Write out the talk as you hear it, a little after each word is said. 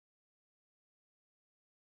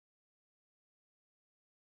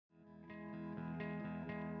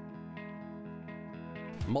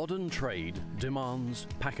Modern trade demands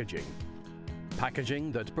packaging.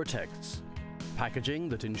 Packaging that protects. Packaging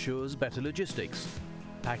that ensures better logistics.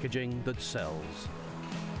 Packaging that sells.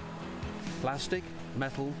 Plastic,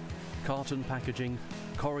 metal, carton packaging,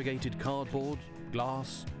 corrugated cardboard,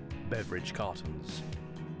 glass, beverage cartons.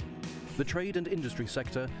 The trade and industry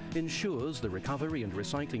sector ensures the recovery and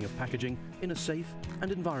recycling of packaging in a safe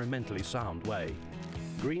and environmentally sound way.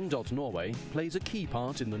 Green Dot Norway plays a key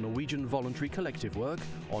part in the Norwegian voluntary collective work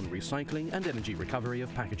on recycling and energy recovery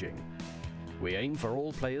of packaging. We aim for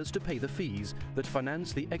all players to pay the fees that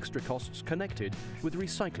finance the extra costs connected with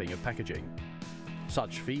recycling of packaging.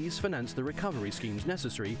 Such fees finance the recovery schemes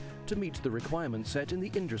necessary to meet the requirements set in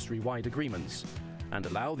the industry-wide agreements and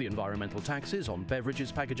allow the environmental taxes on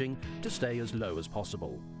beverages packaging to stay as low as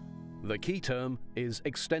possible. The key term is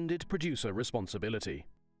extended producer responsibility.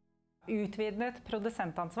 Utvidet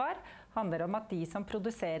produsentansvar handler om at de som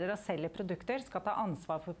produserer og selger produkter skal ta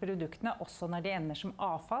ansvar for produktene også når de ender som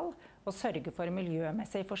avfall, og sørge for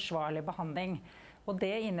miljømessig forsvarlig behandling. Og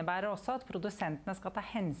det innebærer også at produsentene skal ta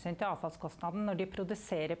hensyn til avfallskostnaden når de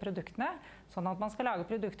produserer produktene, sånn at man skal lage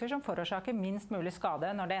produkter som forårsaker minst mulig skade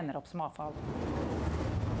når det ender opp som avfall.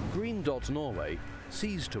 Green Dot Norway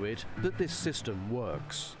sees to it that this system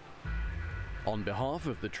works. On behalf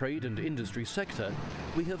of the trade and industry sector,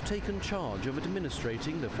 we have taken charge of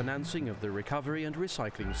administrating the financing of the recovery and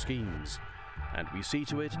recycling schemes, and we see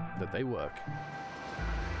to it that they work.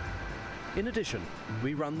 In addition,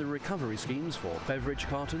 we run the recovery schemes for beverage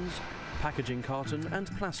cartons, packaging carton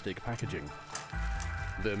and plastic packaging.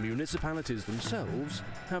 The municipalities themselves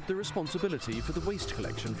have the responsibility for the waste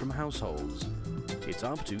collection from households. It's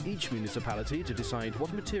up to each municipality to decide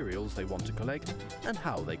what materials they want to collect and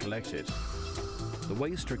how they collect it. The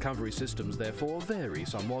waste recovery systems therefore vary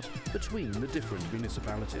somewhat between the different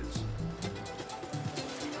municipalities.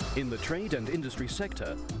 In the trade and industry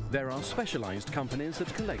sector, there are specialized companies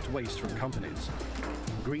that collect waste from companies.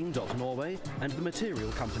 Green Dot Norway and the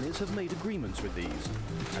material companies have made agreements with these,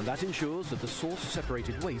 and that ensures that the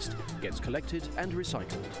source-separated waste gets collected and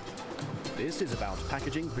recycled. This is about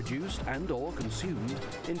packaging produced and/or consumed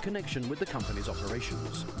in connection with the company's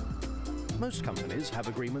operations. Most companies have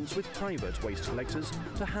agreements with private waste collectors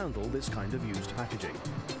to handle this kind of used packaging,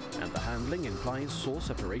 and the handling implies source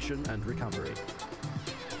separation and recovery.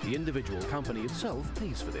 The individual company itself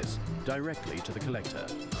pays for this directly to the collector.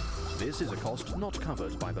 This is a cost not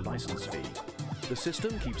covered by the license fee. The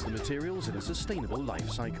system keeps the materials in a sustainable life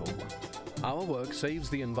cycle. Our work saves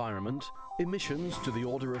the environment emissions to the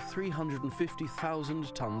order of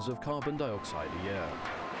 350,000 tons of carbon dioxide a year.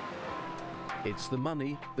 It's the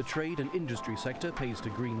money the trade and industry sector pays to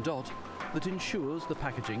Green Dot that ensures the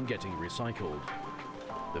packaging getting recycled.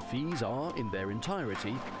 The fees are, in their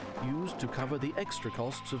entirety, used to cover the extra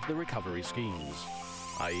costs of the recovery schemes,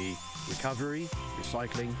 i.e. recovery,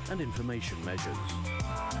 recycling and information measures.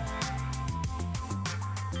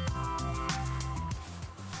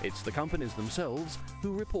 It's the companies themselves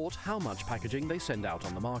who report how much packaging they send out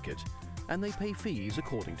on the market, and they pay fees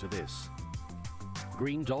according to this.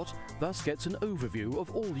 Green Dot thus gets an overview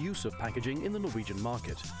of all use of packaging in the Norwegian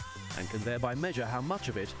market, and can thereby measure how much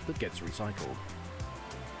of it that gets recycled.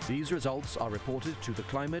 These results are reported to the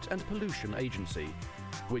Climate and Pollution Agency,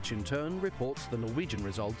 which in turn reports the Norwegian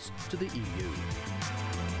results to the EU.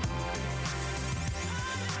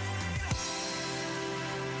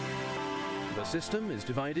 The system is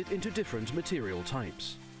divided into different material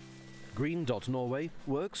types. Green Dot Norway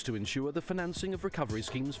works to ensure the financing of recovery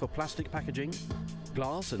schemes for plastic packaging,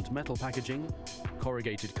 glass and metal packaging,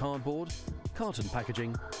 corrugated cardboard, carton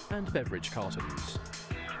packaging and beverage cartons.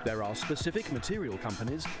 There are specific material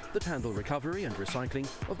companies that handle recovery and recycling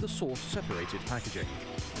of the source-separated packaging.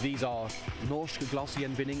 These are Norsk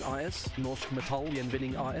Glassgjenvinning AS, Norsk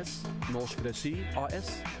Metallgjenvinning AS, Norsk Recy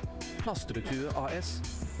AS, Plastretur AS,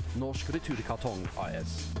 Norsk Returkartong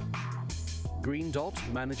AS. Green Dot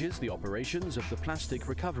manages the operations of the Plastic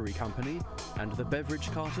Recovery Company and the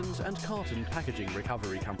Beverage Cartons and Carton Packaging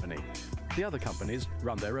Recovery Company. The other companies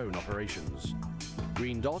run their own operations.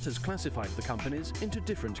 Green Dot has classified the companies into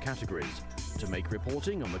different categories to make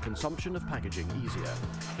reporting on the consumption of packaging easier.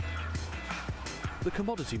 The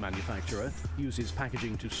commodity manufacturer uses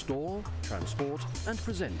packaging to store, transport and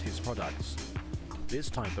present his products. This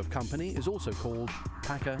type of company is also called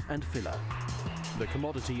packer and filler. The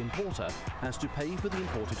commodity importer has to pay for the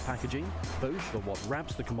imported packaging, both for what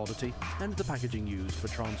wraps the commodity and the packaging used for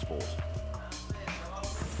transport.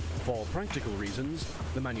 For practical reasons,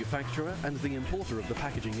 the manufacturer and the importer of the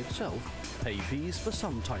packaging itself pay fees for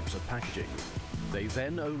some types of packaging. They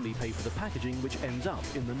then only pay for the packaging which ends up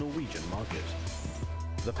in the Norwegian market.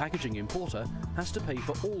 the packaging importer has to pay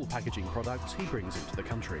for all packaging products he brings into the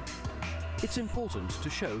country. It's important to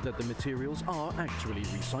show that the materials are actually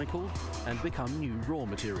recycled and become new raw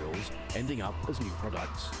materials, ending up as new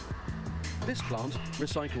products. This plant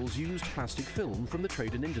recycles used plastic film from the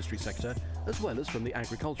trade and industry sector as well as from the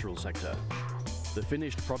agricultural sector. The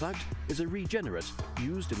finished product is a regenerate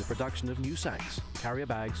used in the production of new sacks, carrier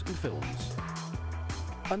bags and films.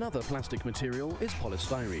 Another plastic material is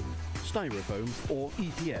polystyrene, styrofoam or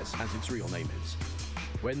EPS as its real name is.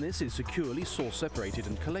 When this is securely source separated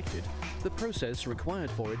and collected, the process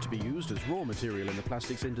required for it to be used as raw material in the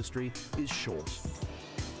plastics industry is short.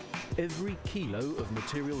 Every kilo of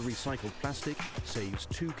material recycled plastic saves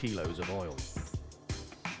 2 kilos of oil.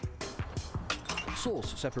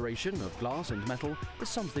 Source separation of glass and metal is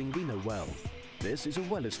something we know well. This is a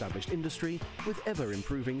well-established industry with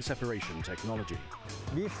ever-improving separation technology.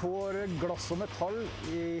 Vi får glass og metall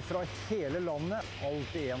fra hele landet,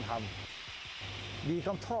 alt I en haug. Vi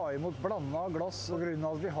kan ta imot blandet glass på grunn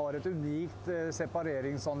av at vi har et unikt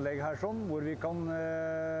separeringsanlegg her, hvor vi kan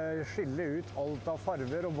skille ut alt av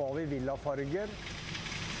farver og hva vi vil av farger.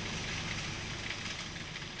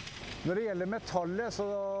 Når det gjelder metallet, så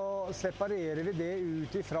separerer vi det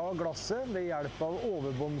ut fra glasset ved hjelp av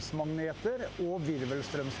overbåndsmagneter og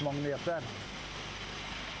virvelstrømsmagneter.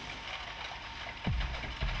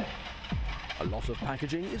 A lot of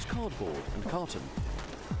packaging is cardboard and carton.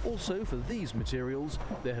 Also, for these materials,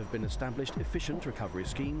 there have been established efficient recovery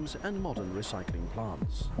schemes and modern recycling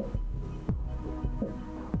plants.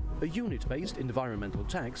 A unit-based environmental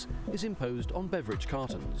tax is imposed on beverage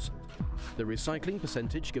cartons. The recycling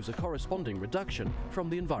percentage gives a corresponding reduction from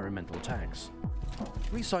the environmental tax.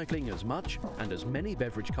 Recycling as much and as many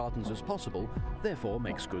beverage cartons as possible therefore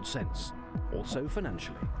makes good sense, also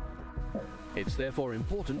financially. It's therefore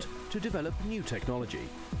important to develop new technology,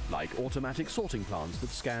 like automatic sorting plants that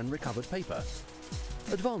scan recovered paper.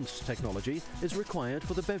 Advanced technology is required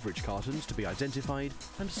for the beverage cartons to be identified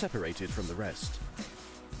and separated from the rest.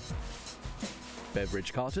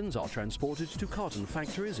 Beverage cartons are transported to carton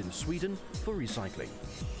factories in Sweden for recycling.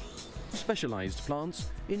 Specialized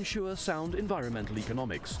plants ensure sound environmental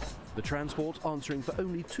economics, the transport answering for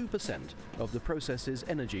only 2% of the process's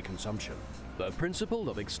energy consumption. The principle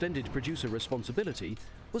of extended producer responsibility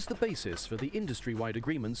was the basis for the industry-wide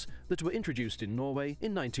agreements that were introduced in Norway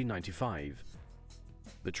in 1995.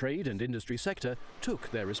 The trade and industry sector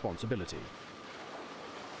took their responsibility.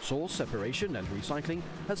 Source separation and recycling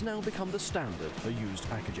has now become the standard for used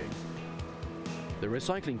packaging. The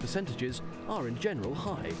recycling percentages are in general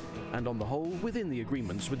high and on the whole within the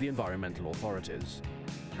agreements with the environmental authorities.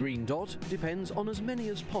 Green Dot depends on as many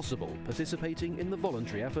as possible participating in the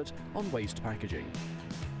voluntary effort on waste packaging.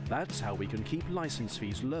 That's how we can keep license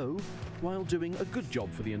fees low while doing a good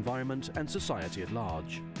job for the environment and society at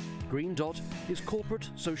large. Green Dot is corporate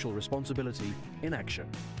social responsibility in action.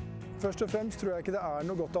 Først og fremst tror jeg ikke det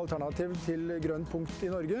noe godt alternativ til grønt punkt I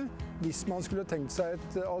Norge. Hvis man skulle tenkt seg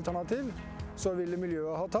et alternativ, så ville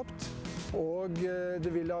miljøet ha tapt, og det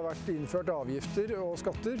ville ha vært innført avgifter og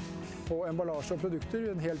skatter på emballasje og produkter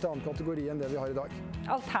I en helt annen kategori enn det vi har I dag.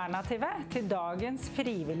 Alternativet til dagens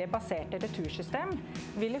frivillig baserte retursystem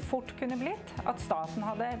ville fort kunne blitt at staten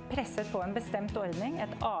hadde presset på en bestemt ordning,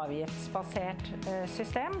 et avgiftsbasert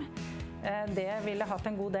system. Det ville hatt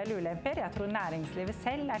en god del ulemper. Jeg tror næringslivet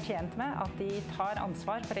selv tjent med at de tar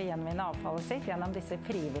ansvar for å gjenvinne avfallet sitt gjennom disse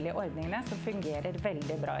frivillige ordningene som fungerer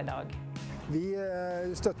veldig bra I dag. Vi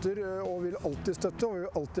støtter og vil alltid støtte og vil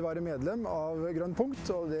alltid være medlem av Grønn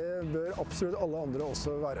punkt, og det bør absolutt alle andre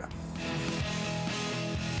også være.